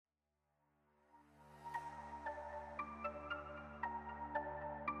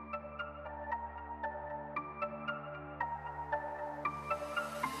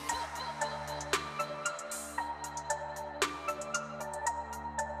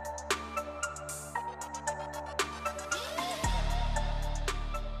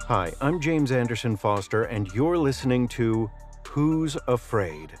Hi, I'm James Anderson Foster, and you're listening to Who's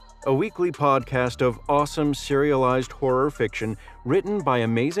Afraid? A weekly podcast of awesome serialized horror fiction written by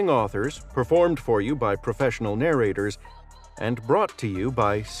amazing authors, performed for you by professional narrators, and brought to you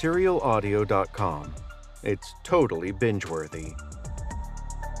by SerialAudio.com. It's totally binge-worthy.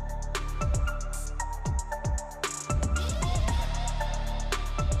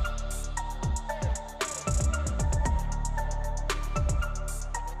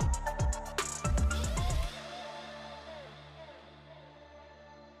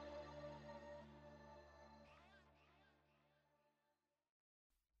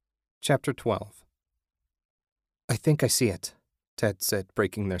 Chapter 12. "I think I see it," Ted said,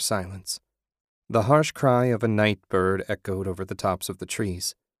 breaking their silence. The harsh cry of a night bird echoed over the tops of the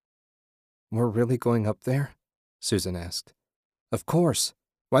trees. "We're really going up there?" Susan asked. "Of course.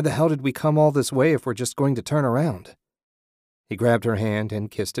 Why the hell did we come all this way if we're just going to turn around?" He grabbed her hand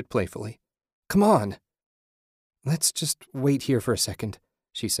and kissed it playfully. "Come on." "Let's just wait here for a second,"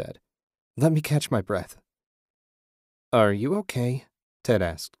 she said. "Let me catch my breath." "Are you okay?" Ted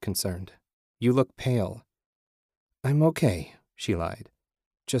asked, concerned. "You look pale." "I'm okay," she lied.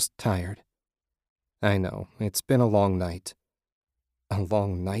 "Just tired." "I know. It's been a long night." "A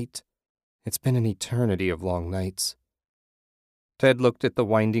long night? It's been an eternity of long nights." Ted looked at the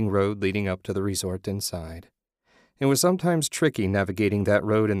winding road leading up to the resort and sighed. It was sometimes tricky navigating that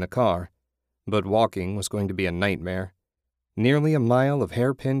road in the car, but walking was going to be a nightmare. Nearly a mile of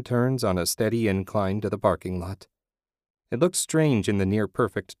hairpin turns on a steady incline to the parking lot. It looked strange in the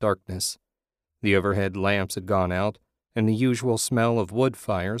near-perfect darkness. The overhead lamps had gone out, and the usual smell of wood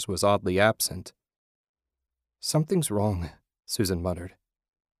fires was oddly absent. "Something's wrong," Susan muttered.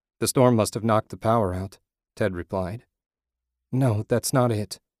 "The storm must have knocked the power out," Ted replied. "No, that's not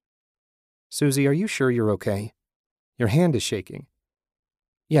it." "Susie, are you sure you're okay? Your hand is shaking."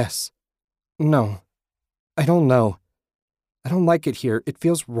 "Yes. No. I don't know. I don't like it here. It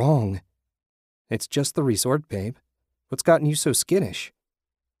feels wrong." "It's just the resort, babe. What's gotten you so skittish?"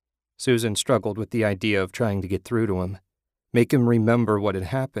 Susan struggled with the idea of trying to get through to him, make him remember what had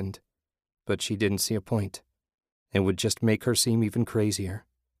happened, but she didn't see a point. It would just make her seem even crazier.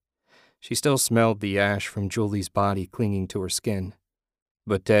 She still smelled the ash from Julie's body clinging to her skin,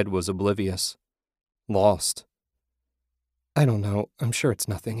 but Ted was oblivious. Lost. "I don't know. I'm sure it's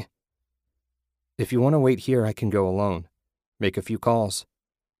nothing." "If you want to wait here, I can go alone. Make a few calls.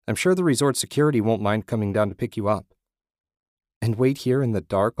 I'm sure the resort security won't mind coming down to pick you up." "And wait here in the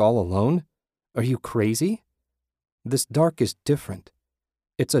dark all alone? Are you crazy? This dark is different.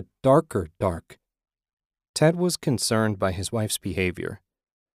 It's a darker dark." Ted was concerned by his wife's behavior.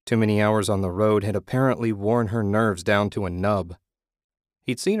 Too many hours on the road had apparently worn her nerves down to a nub.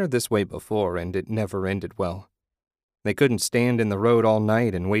 He'd seen her this way before, and it never ended well. They couldn't stand in the road all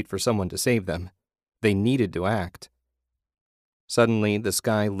night and wait for someone to save them. They needed to act. Suddenly, the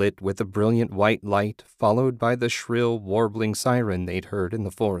sky lit with a brilliant white light, followed by the shrill, warbling siren they'd heard in the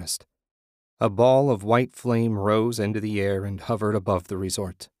forest. A ball of white flame rose into the air and hovered above the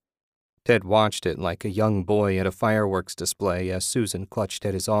resort. Ted watched it like a young boy at a fireworks display as Susan clutched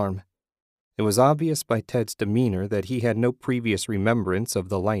at his arm. It was obvious by Ted's demeanor that he had no previous remembrance of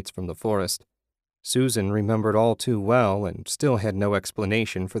the lights from the forest. Susan remembered all too well and still had no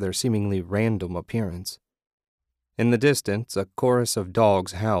explanation for their seemingly random appearance. In the distance, a chorus of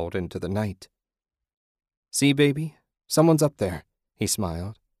dogs howled into the night. "See, baby? Someone's up there," he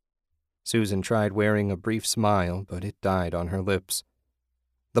smiled. Susan tried wearing a brief smile, but it died on her lips.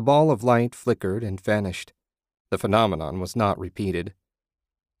 The ball of light flickered and vanished. The phenomenon was not repeated.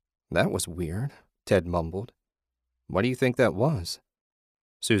 "That was weird," Ted mumbled. "What do you think that was?"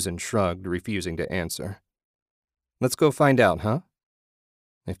 Susan shrugged, refusing to answer. "Let's go find out, huh?"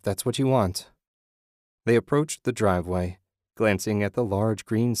 "If that's what you want." They approached the driveway, glancing at the large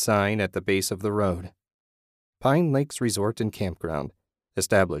green sign at the base of the road. Pine Lakes Resort and Campground,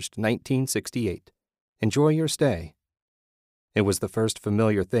 established 1968. Enjoy your stay. It was the first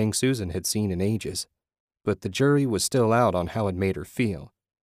familiar thing Susan had seen in ages, but the jury was still out on how it made her feel.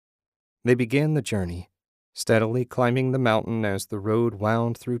 They began the journey, steadily climbing the mountain as the road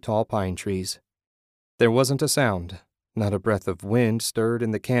wound through tall pine trees. There wasn't a sound. Not a breath of wind stirred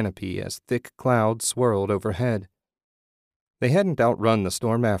in the canopy as thick clouds swirled overhead. They hadn't outrun the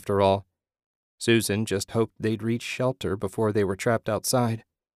storm after all. Susan just hoped they'd reach shelter before they were trapped outside.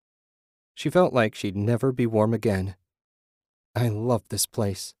 She felt like she'd never be warm again. "I love this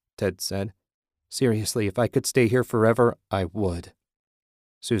place," Ted said. "Seriously, if I could stay here forever, I would."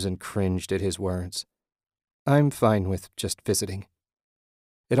 Susan cringed at his words. "I'm fine with just visiting.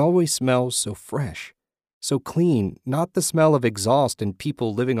 It always smells so fresh. So clean, not the smell of exhaust and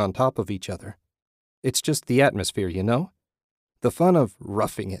people living on top of each other. It's just the atmosphere, you know? The fun of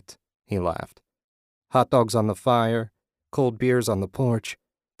roughing it, he laughed. Hot dogs on the fire, cold beers on the porch,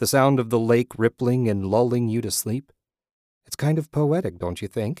 the sound of the lake rippling and lulling you to sleep. It's kind of poetic, don't you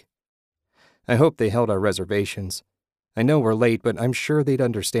think? I hope they held our reservations. I know we're late, but I'm sure they'd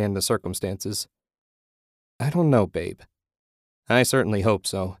understand the circumstances. I don't know, babe. I certainly hope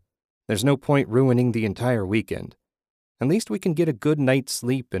so. There's no point ruining the entire weekend. At least we can get a good night's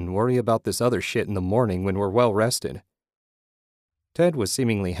sleep and worry about this other shit in the morning when we're well rested. Ted was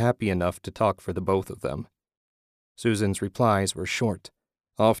seemingly happy enough to talk for the both of them. Susan's replies were short,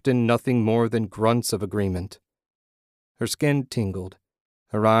 often nothing more than grunts of agreement. Her skin tingled.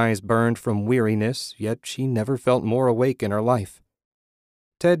 Her eyes burned from weariness, yet she never felt more awake in her life.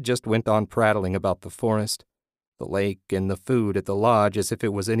 Ted just went on prattling about the forest, the lake, and the food at the lodge as if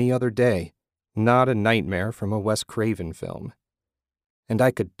it was any other day, not a nightmare from a Wes Craven film. And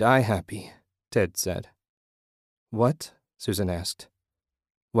I could die happy, Ted said. What? Susan asked.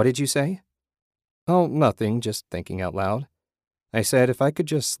 What did you say? Oh, nothing, just thinking out loud. I said if I could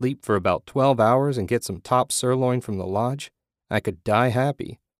just sleep for about 12 hours and get some top sirloin from the lodge, I could die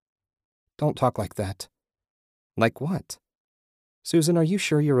happy. Don't talk like that. Like what? Susan, are you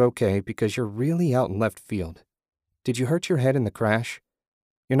sure you're okay? Because you're really out in left field. Did you hurt your head in the crash?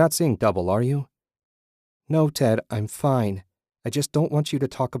 You're not seeing double, are you? No, Ted, I'm fine. I just don't want you to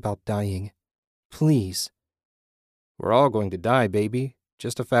talk about dying. Please. We're all going to die, baby.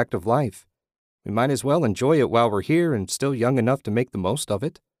 Just a fact of life. We might as well enjoy it while we're here and still young enough to make the most of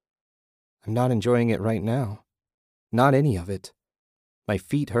it. I'm not enjoying it right now. Not any of it. My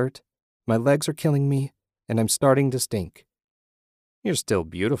feet hurt, my legs are killing me, and I'm starting to stink. You're still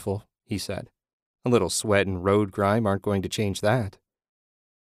beautiful, he said. A little sweat and road grime aren't going to change that.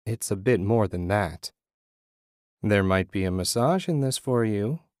 It's a bit more than that. There might be a massage in this for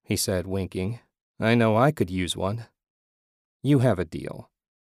you, he said, winking. I know I could use one. You have a deal.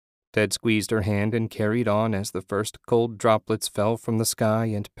 Ted squeezed her hand and carried on as the first cold droplets fell from the sky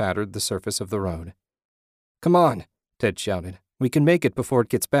and pattered the surface of the road. Come on, Ted shouted. We can make it before it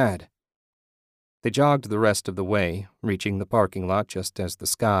gets bad. They jogged the rest of the way, reaching the parking lot just as the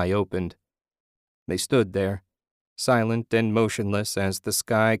sky opened. They stood there, silent and motionless as the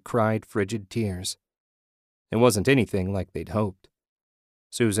sky cried frigid tears. It wasn't anything like they'd hoped.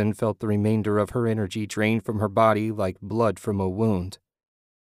 Susan felt the remainder of her energy drained from her body like blood from a wound.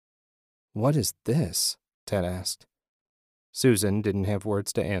 What is this? Ted asked. Susan didn't have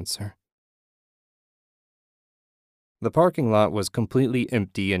words to answer. The parking lot was completely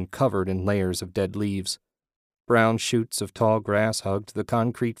empty and covered in layers of dead leaves. Brown shoots of tall grass hugged the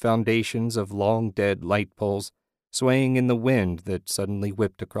concrete foundations of long-dead light poles, swaying in the wind that suddenly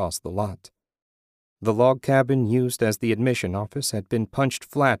whipped across the lot. The log cabin used as the admission office had been punched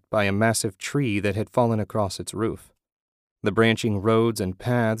flat by a massive tree that had fallen across its roof. The branching roads and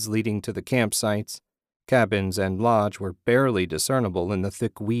paths leading to the campsites, cabins, and lodge were barely discernible in the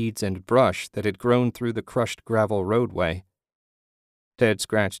thick weeds and brush that had grown through the crushed gravel roadway. Ted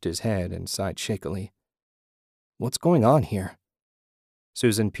scratched his head and sighed shakily. What's going on here?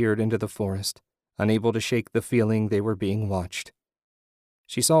 Susan peered into the forest, unable to shake the feeling they were being watched.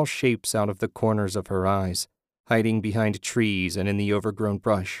 She saw shapes out of the corners of her eyes, hiding behind trees and in the overgrown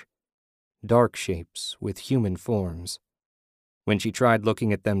brush. Dark shapes with human forms. When she tried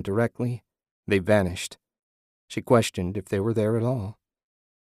looking at them directly, they vanished. She questioned if they were there at all.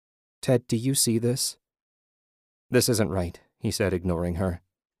 Ted, do you see this? This isn't right, he said, ignoring her.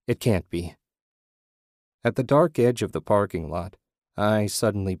 It can't be. At the dark edge of the parking lot, eyes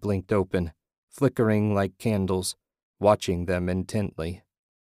suddenly blinked open, flickering like candles, watching them intently.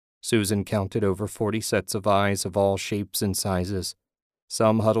 Susan counted over 40 sets of eyes of all shapes and sizes,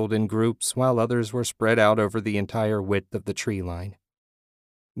 some huddled in groups while others were spread out over the entire width of the tree line.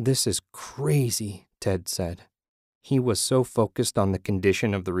 This is crazy, Ted said. He was so focused on the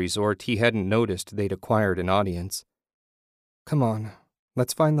condition of the resort he hadn't noticed they'd acquired an audience. Come on,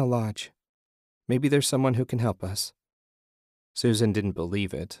 let's find the lodge. Maybe there's someone who can help us. Susan didn't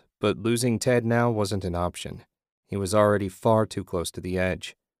believe it, but losing Ted now wasn't an option. He was already far too close to the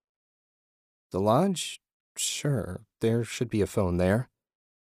edge. The lodge? Sure, there should be a phone there.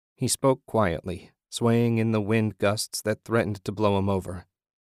 He spoke quietly, swaying in the wind gusts that threatened to blow him over.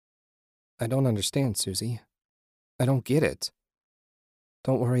 I don't understand, Susie. I don't get it.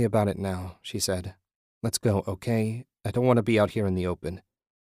 Don't worry about it now, she said. Let's go, okay? I don't want to be out here in the open.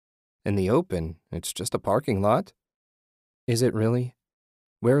 In the open? It's just a parking lot. Is it really?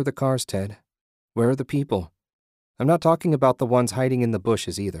 Where are the cars, Ted? Where are the people? I'm not talking about the ones hiding in the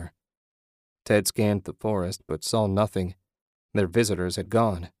bushes either. Ted scanned the forest but saw nothing. Their visitors had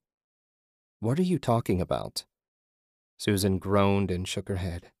gone. "What are you talking about?" Susan groaned and shook her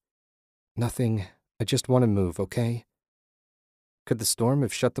head. "Nothing. I just want to move, okay?" Could the storm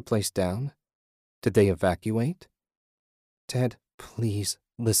have shut the place down? Did they evacuate? "Ted, please,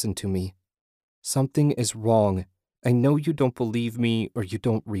 listen to me. Something is wrong. I know you don't believe me or you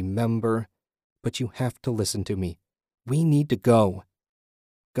don't remember, but you have to listen to me. We need to go."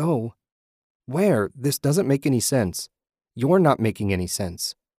 "Go? Where? This doesn't make any sense. You're not making any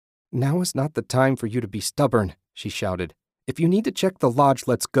sense. Now is not the time for you to be stubborn," she shouted. "If you need to check the lodge,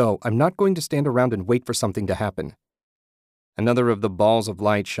 let's go. I'm not going to stand around and wait for something to happen." Another of the balls of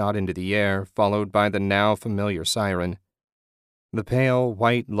light shot into the air, followed by the now familiar siren. The pale,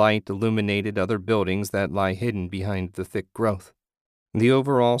 white light illuminated other buildings that lie hidden behind the thick growth. The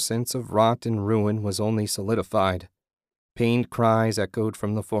overall sense of rot and ruin was only solidified. Pained cries echoed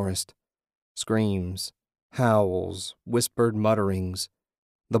from the forest. Screams, howls, whispered mutterings.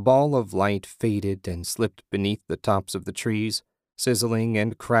 The ball of light faded and slipped beneath the tops of the trees, sizzling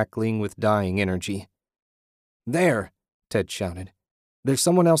and crackling with dying energy. "There!" Ted shouted. "There's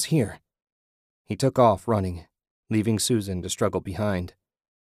someone else here." He took off running, leaving Susan to struggle behind.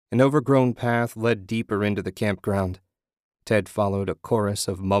 An overgrown path led deeper into the campground. Ted followed a chorus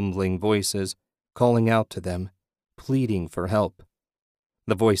of mumbling voices, calling out to them, pleading for help.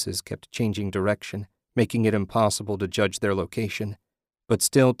 The voices kept changing direction, making it impossible to judge their location. But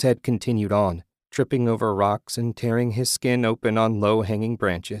still Ted continued on, tripping over rocks and tearing his skin open on low-hanging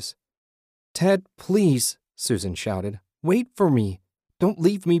branches. "Ted, please," Susan shouted. "Wait for me. Don't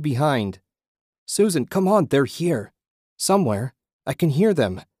leave me behind." "Susan, come on, they're here. Somewhere. I can hear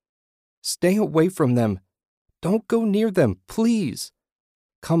them. Stay away from them. Don't go near them, please.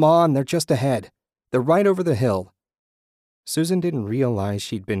 Come on, they're just ahead. They're right over the hill." Susan didn't realize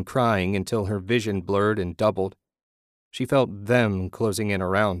she'd been crying until her vision blurred and doubled. She felt them closing in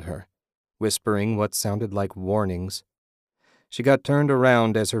around her, whispering what sounded like warnings. She got turned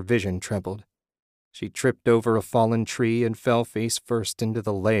around as her vision trebled. She tripped over a fallen tree and fell face first into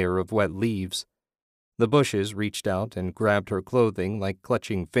the layer of wet leaves. The bushes reached out and grabbed her clothing like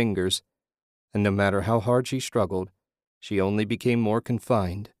clutching fingers, and no matter how hard she struggled, she only became more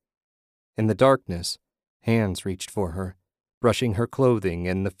confined. In the darkness, hands reached for her, brushing her clothing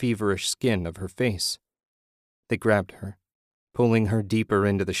and the feverish skin of her face. They grabbed her, pulling her deeper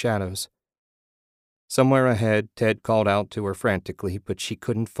into the shadows. Somewhere ahead, Ted called out to her frantically, but she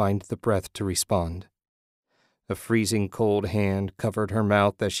couldn't find the breath to respond. A freezing cold hand covered her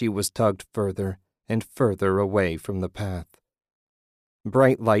mouth as she was tugged further and further away from the path.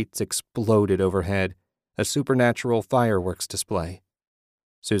 Bright lights exploded overhead, a supernatural fireworks display.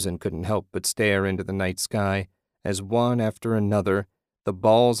 Susan couldn't help but stare into the night sky as one after another the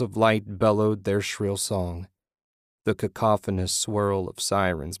balls of light bellowed their shrill song. The cacophonous swirl of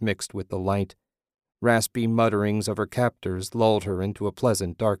sirens mixed with the light. Raspy mutterings of her captors lulled her into a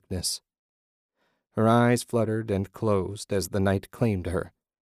pleasant darkness. Her eyes fluttered and closed as the night claimed her.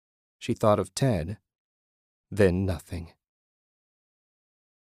 She thought of Ted, then nothing.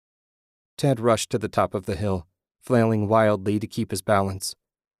 Ted rushed to the top of the hill, flailing wildly to keep his balance.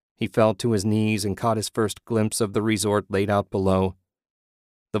 He fell to his knees and caught his first glimpse of the resort laid out below.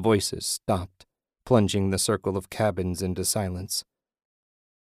 The voices stopped, plunging the circle of cabins into silence.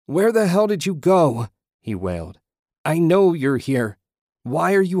 "Where the hell did you go?" he wailed. "I know you're here.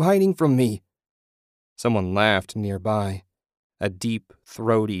 Why are you hiding from me?" Someone laughed nearby, a deep,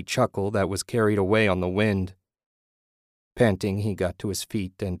 throaty chuckle that was carried away on the wind. Panting, he got to his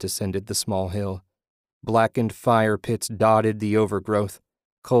feet and descended the small hill. Blackened fire pits dotted the overgrowth,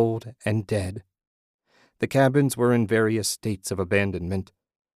 cold and dead. The cabins were in various states of abandonment.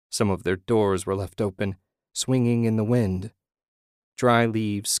 Some of their doors were left open, swinging in the wind. Dry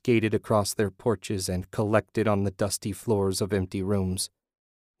leaves skated across their porches and collected on the dusty floors of empty rooms.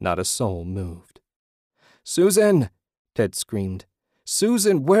 Not a soul moved. "Susan!" Ted screamed.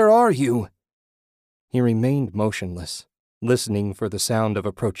 "Susan, where are you?" He remained motionless, listening for the sound of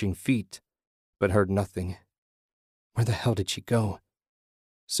approaching feet, but heard nothing. Where the hell did she go?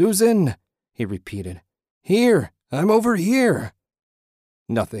 "Susan!" he repeated. "Here! I'm over here!"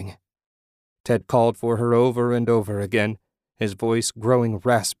 Nothing. Ted called for her over and over again, his voice growing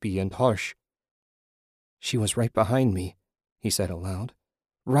raspy and harsh. "She was right behind me," he said aloud.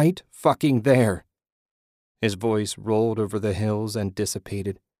 "Right fucking there." His voice rolled over the hills and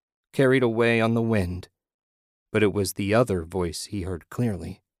dissipated, carried away on the wind. But it was the other voice he heard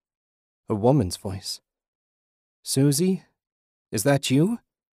clearly. A woman's voice. "Susie? Is that you?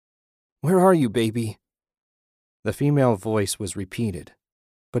 Where are you, baby?" The female voice was repeated,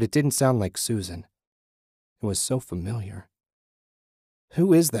 but it didn't sound like Susan. It was so familiar.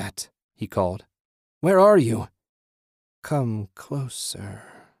 "Who is that?" he called. "Where are you?" "Come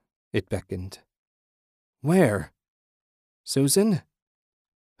closer," it beckoned. "Where? Susan?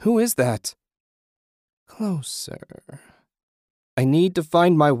 Who is that?" "Closer." "I need to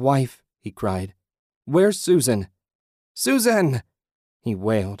find my wife," he cried. "Where's Susan? Susan!" he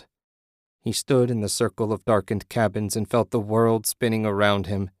wailed. He stood in the circle of darkened cabins and felt the world spinning around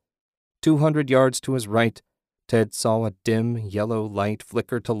him. 200 yards to his right, Ted saw a dim, yellow light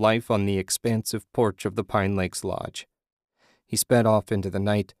flicker to life on the expansive porch of the Pine Lakes Lodge. He sped off into the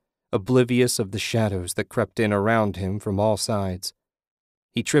night, oblivious of the shadows that crept in around him from all sides.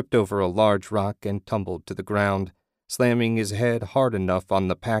 He tripped over a large rock and tumbled to the ground, slamming his head hard enough on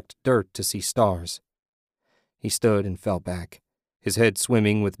the packed dirt to see stars. He stood and fell back, his head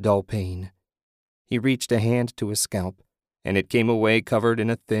swimming with dull pain. He reached a hand to his scalp, and it came away covered in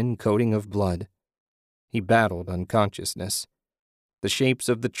a thin coating of blood. He battled unconsciousness. The shapes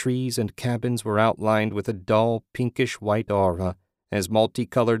of the trees and cabins were outlined with a dull, pinkish-white aura as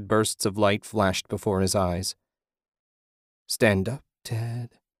multicolored bursts of light flashed before his eyes. "Stand up,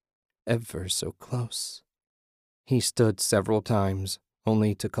 Ted. Ever so close." He stood several times,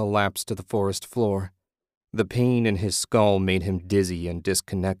 only to collapse to the forest floor. The pain in his skull made him dizzy and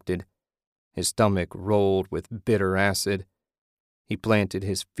disconnected. His stomach rolled with bitter acid. He planted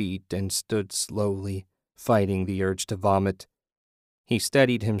his feet and stood slowly, fighting the urge to vomit. He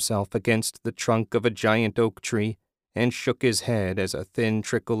steadied himself against the trunk of a giant oak tree and shook his head as a thin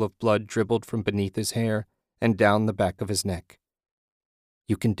trickle of blood dribbled from beneath his hair and down the back of his neck.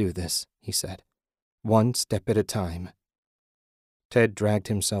 "You can do this," he said. "One step at a time." Ted dragged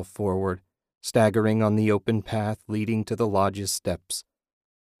himself forward, staggering on the open path leading to the lodge's steps.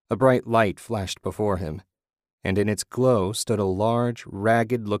 A bright light flashed before him, and in its glow stood a large,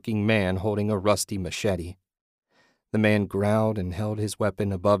 ragged-looking man holding a rusty machete. The man growled and held his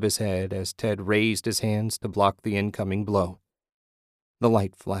weapon above his head as Ted raised his hands to block the incoming blow. The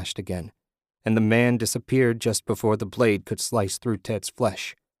light flashed again, and the man disappeared just before the blade could slice through Ted's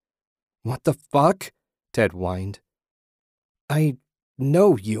flesh. "What the fuck?" Ted whined. "I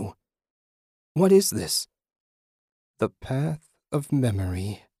know you. What is this?" "The path of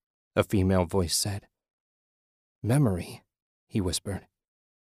memory," a female voice said. "Memory," he whispered.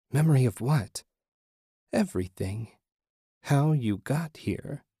 "Memory of what?" "Everything. How you got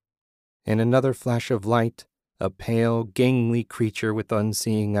here." In another flash of light, a pale, gangly creature with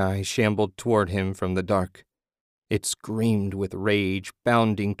unseeing eyes shambled toward him from the dark. It screamed with rage,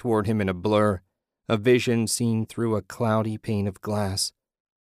 bounding toward him in a blur, a vision seen through a cloudy pane of glass.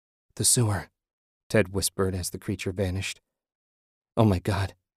 "The sewer," Ted whispered as the creature vanished. "Oh my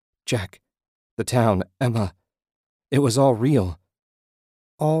God. Jack. The town. Emma. It was all real."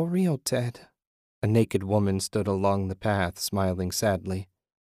 "All real, Ted." A naked woman stood along the path, smiling sadly.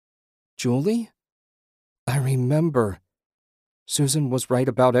 "Julie? I remember. Susan was right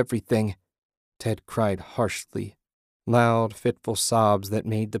about everything," Ted cried harshly, loud, fitful sobs that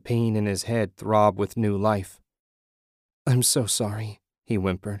made the pain in his head throb with new life. "I'm so sorry," he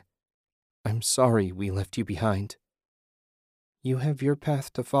whimpered. "I'm sorry we left you behind." "You have your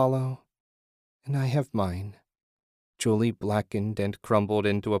path to follow, and I have mine." Julie blackened and crumbled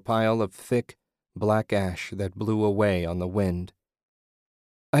into a pile of thick, black ash that blew away on the wind.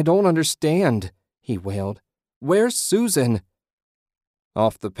 "I don't understand," he wailed. "Where's Susan?"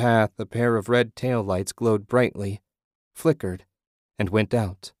 Off the path, a pair of red taillights glowed brightly, flickered, and went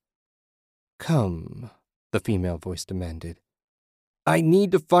out. "Come," the female voice demanded. "I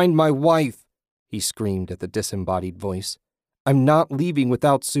need to find my wife," he screamed at the disembodied voice. "I'm not leaving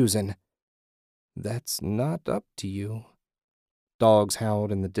without Susan." "That's not up to you." Dogs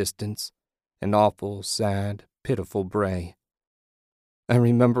howled in the distance, an awful, sad, pitiful bray. "I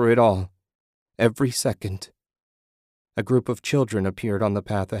remember it all, every second." A group of children appeared on the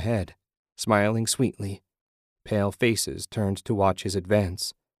path ahead, smiling sweetly. Pale faces turned to watch his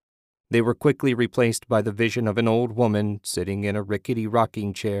advance. They were quickly replaced by the vision of an old woman sitting in a rickety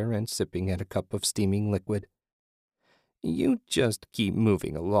rocking chair and sipping at a cup of steaming liquid. "You just keep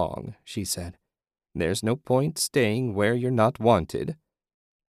moving along," she said. "There's no point staying where you're not wanted."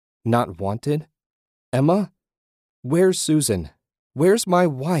 "Not wanted? Emma? Where's Susan? Where's my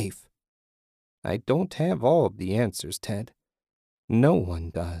wife?" "I don't have all of the answers, Ted. No one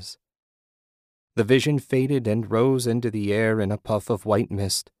does." The vision faded and rose into the air in a puff of white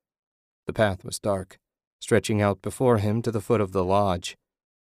mist. The path was dark, stretching out before him to the foot of the lodge.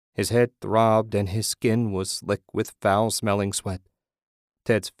 His head throbbed and his skin was slick with foul-smelling sweat.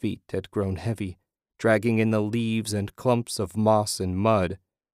 Ted's feet had grown heavy, dragging in the leaves and clumps of moss and mud,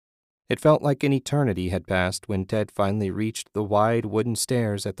 It felt like an eternity had passed when Ted finally reached the wide wooden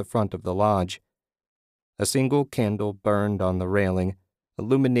stairs at the front of the lodge. A single candle burned on the railing,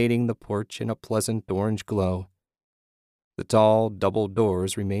 illuminating the porch in a pleasant orange glow. The tall, double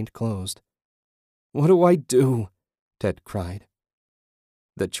doors remained closed. "What do I do?" Ted cried.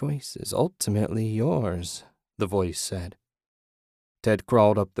 "The choice is ultimately yours," the voice said. Ted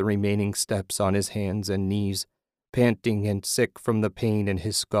crawled up the remaining steps on his hands and knees, panting and sick from the pain in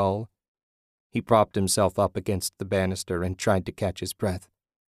his skull. He propped himself up against the banister and tried to catch his breath.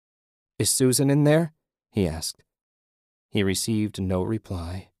 "Is Susan in there?" he asked. He received no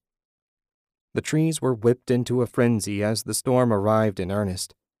reply. The trees were whipped into a frenzy as the storm arrived in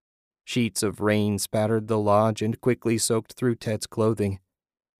earnest. Sheets of rain spattered the lodge and quickly soaked through Ted's clothing.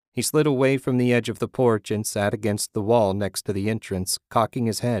 He slid away from the edge of the porch and sat against the wall next to the entrance, cocking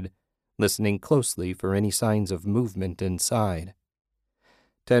his head, listening closely for any signs of movement inside.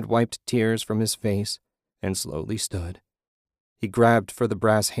 Ted wiped tears from his face and slowly stood. He grabbed for the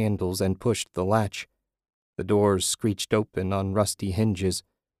brass handles and pushed the latch. The doors screeched open on rusty hinges,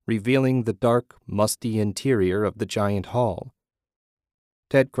 revealing the dark, musty interior of the giant hall.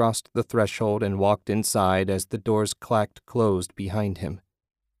 Ted crossed the threshold and walked inside as the doors clacked closed behind him.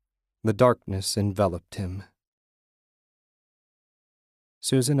 The darkness enveloped him.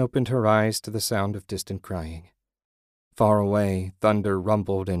 Susan opened her eyes to the sound of distant crying. Far away, thunder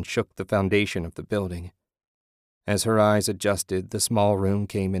rumbled and shook the foundation of the building. As her eyes adjusted, the small room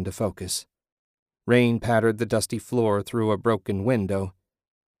came into focus. Rain pattered the dusty floor through a broken window.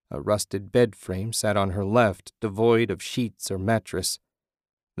 A rusted bed frame sat on her left, devoid of sheets or mattress.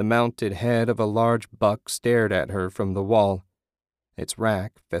 The mounted head of a large buck stared at her from the wall, its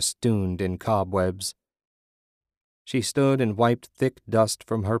rack festooned in cobwebs. She stood and wiped thick dust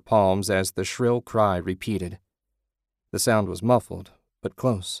from her palms as the shrill cry repeated. The sound was muffled, but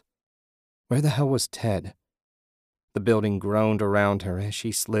close. Where the hell was Ted? The building groaned around her as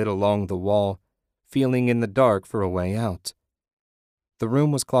she slid along the wall, feeling in the dark for a way out. The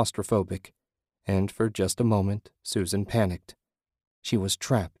room was claustrophobic, and for just a moment, Susan panicked. She was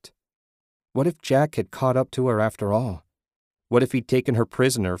trapped. What if Jack had caught up to her after all? What if he'd taken her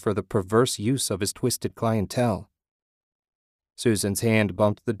prisoner for the perverse use of his twisted clientele? Susan's hand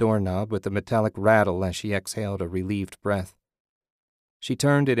bumped the doorknob with a metallic rattle as she exhaled a relieved breath. She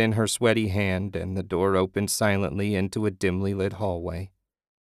turned it in her sweaty hand, and the door opened silently into a dimly lit hallway.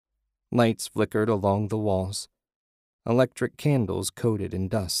 Lights flickered along the walls. Electric candles coated in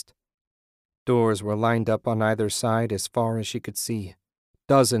dust. Doors were lined up on either side as far as she could see,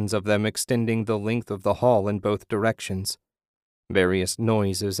 dozens of them extending the length of the hall in both directions. Various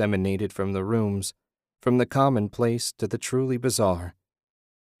noises emanated from the rooms, from the commonplace to the truly bizarre.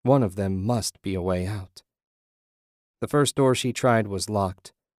 One of them must be a way out. The first door she tried was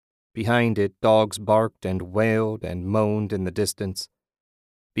locked. Behind it, dogs barked and wailed and moaned in the distance.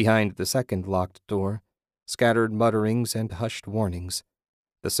 Behind the second locked door, scattered mutterings and hushed warnings,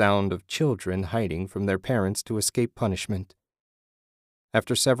 the sound of children hiding from their parents to escape punishment.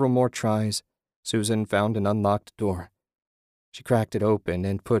 After several more tries, Susan found an unlocked door. She cracked it open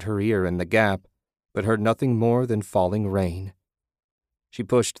and put her ear in the gap, but heard nothing more than falling rain. She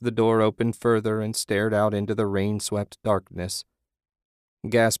pushed the door open further and stared out into the rain-swept darkness.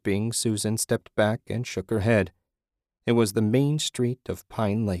 Gasping, Susan stepped back and shook her head. It was the main street of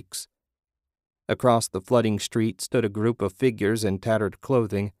Pine Lakes. Across the flooding street stood a group of figures in tattered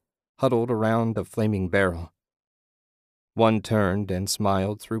clothing, huddled around a flaming barrel. One turned and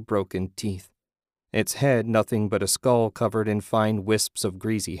smiled through broken teeth, its head nothing but a skull covered in fine wisps of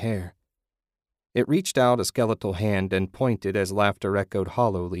greasy hair. It reached out a skeletal hand and pointed as laughter echoed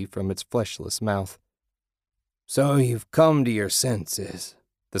hollowly from its fleshless mouth. "So you've come to your senses,"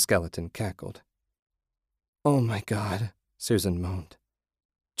 the skeleton cackled. "Oh my God," Susan moaned.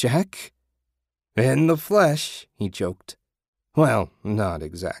 "Jack?" "In the flesh," he joked. "Well, not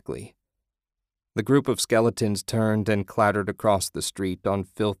exactly." The group of skeletons turned and clattered across the street on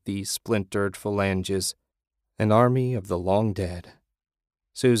filthy, splintered phalanges, an army of the long dead.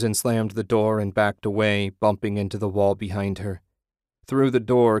 Susan slammed the door and backed away, bumping into the wall behind her. Through the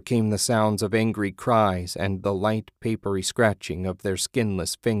door came the sounds of angry cries and the light, papery scratching of their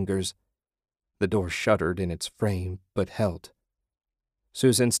skinless fingers. The door shuddered in its frame, but held.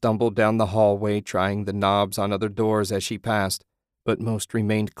 Susan stumbled down the hallway, trying the knobs on other doors as she passed, but most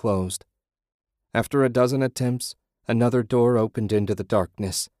remained closed. After a dozen attempts, another door opened into the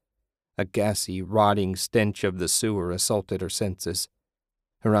darkness. A gassy, rotting stench of the sewer assaulted her senses.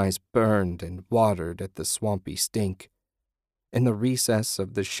 Her eyes burned and watered at the swampy stink. In the recess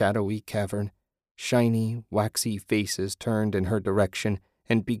of the shadowy cavern, shiny, waxy faces turned in her direction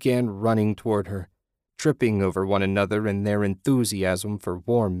and began running toward her, tripping over one another in their enthusiasm for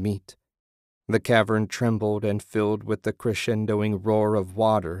warm meat. The cavern trembled and filled with the crescendoing roar of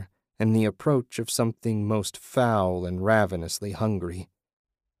water and the approach of something most foul and ravenously hungry.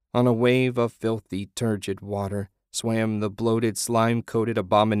 On a wave of filthy, turgid water swam the bloated, slime-coated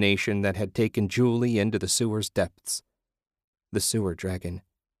abomination that had taken Julie into the sewer's depths. The sewer dragon,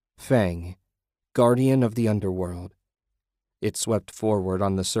 Fang, guardian of the underworld. It swept forward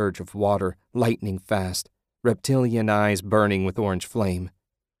on the surge of water, lightning fast, reptilian eyes burning with orange flame.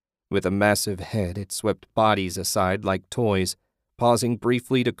 With a massive head, it swept bodies aside like toys, pausing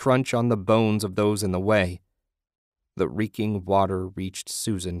briefly to crunch on the bones of those in the way. The reeking water reached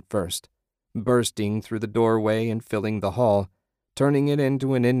Susan first, bursting through the doorway and filling the hall, turning it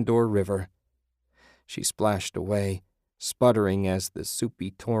into an indoor river. She splashed away, sputtering as the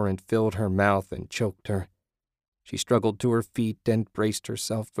soupy torrent filled her mouth and choked her. She struggled to her feet and braced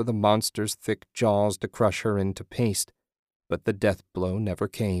herself for the monster's thick jaws to crush her into paste, but the death blow never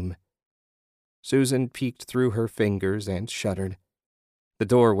came. Susan peeked through her fingers and shuddered. The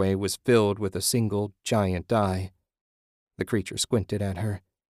doorway was filled with a single giant eye. The creature squinted at her,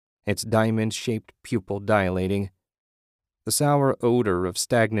 its diamond-shaped pupil dilating. The sour odor of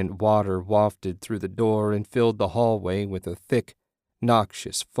stagnant water wafted through the door and filled the hallway with a thick,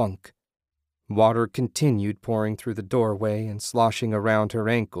 noxious funk. Water continued pouring through the doorway and sloshing around her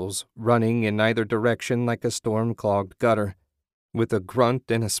ankles, running in either direction like a storm-clogged gutter. With a grunt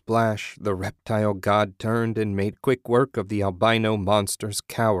and a splash, the reptile god turned and made quick work of the albino monsters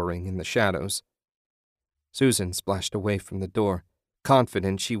cowering in the shadows. Susan splashed away from the door,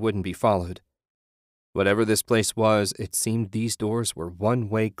 confident she wouldn't be followed. Whatever this place was, it seemed these doors were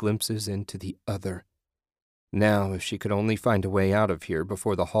one-way glimpses into the other. Now, if she could only find a way out of here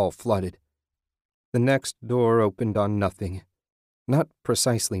before the hall flooded. The next door opened on nothing. Not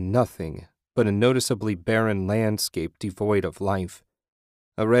precisely nothing, but a noticeably barren landscape devoid of life.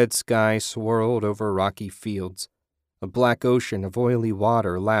 A red sky swirled over rocky fields. A black ocean of oily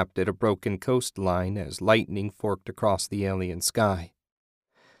water lapped at a broken coastline as lightning forked across the alien sky.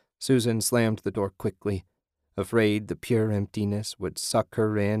 Susan slammed the door quickly, afraid the pure emptiness would suck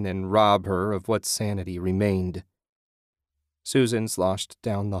her in and rob her of what sanity remained. Susan sloshed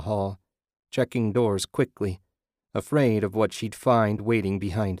down the hall, checking doors quickly, afraid of what she'd find waiting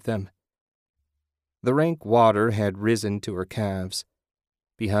behind them. The rank water had risen to her calves.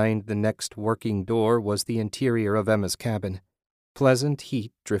 Behind the next working door was the interior of Emma's cabin. Pleasant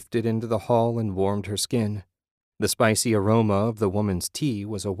heat drifted into the hall and warmed her skin. The spicy aroma of the woman's tea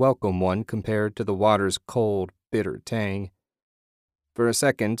was a welcome one compared to the water's cold, bitter tang. For a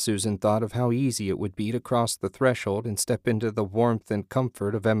second, Susan thought of how easy it would be to cross the threshold and step into the warmth and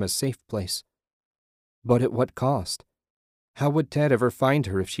comfort of Emma's safe place. But at what cost? How would Ted ever find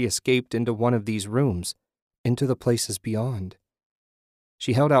her if she escaped into one of these rooms, into the places beyond?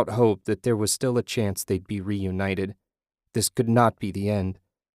 She held out hope that there was still a chance they'd be reunited. This could not be the end.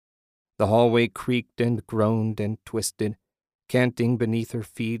 The hallway creaked and groaned and twisted, canting beneath her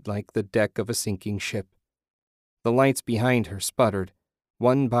feet like the deck of a sinking ship. The lights behind her sputtered,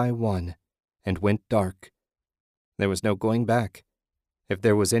 one by one, and went dark. There was no going back. If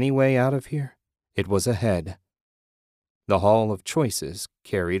there was any way out of here, it was ahead. The Hall of Choices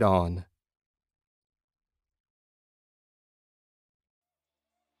carried on.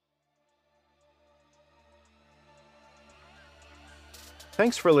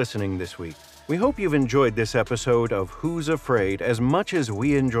 Thanks for listening this week. We hope you've enjoyed this episode of Who's Afraid as much as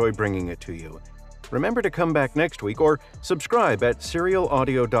we enjoy bringing it to you. Remember to come back next week or subscribe at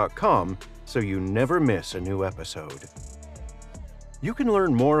serialaudio.com so you never miss a new episode. You can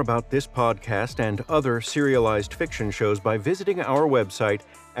learn more about this podcast and other serialized fiction shows by visiting our website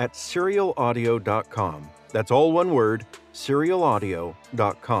at serialaudio.com. That's all one word,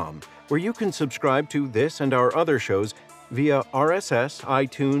 serialaudio.com, where you can subscribe to this and our other shows via RSS,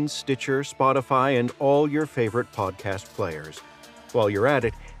 iTunes, Stitcher, Spotify, and all your favorite podcast players. While you're at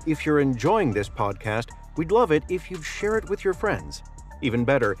it, if you're enjoying this podcast, we'd love it if you'd share it with your friends. Even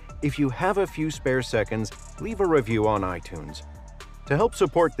better, if you have a few spare seconds, leave a review on iTunes. To help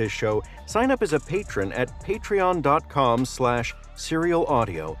support this show, sign up as a patron at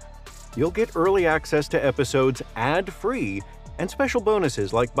patreon.com/serialaudio. You'll get early access to episodes ad-free and special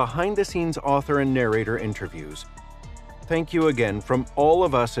bonuses like behind-the-scenes author and narrator interviews. Thank you again from all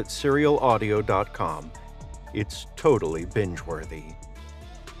of us at serialaudio.com. It's totally binge-worthy.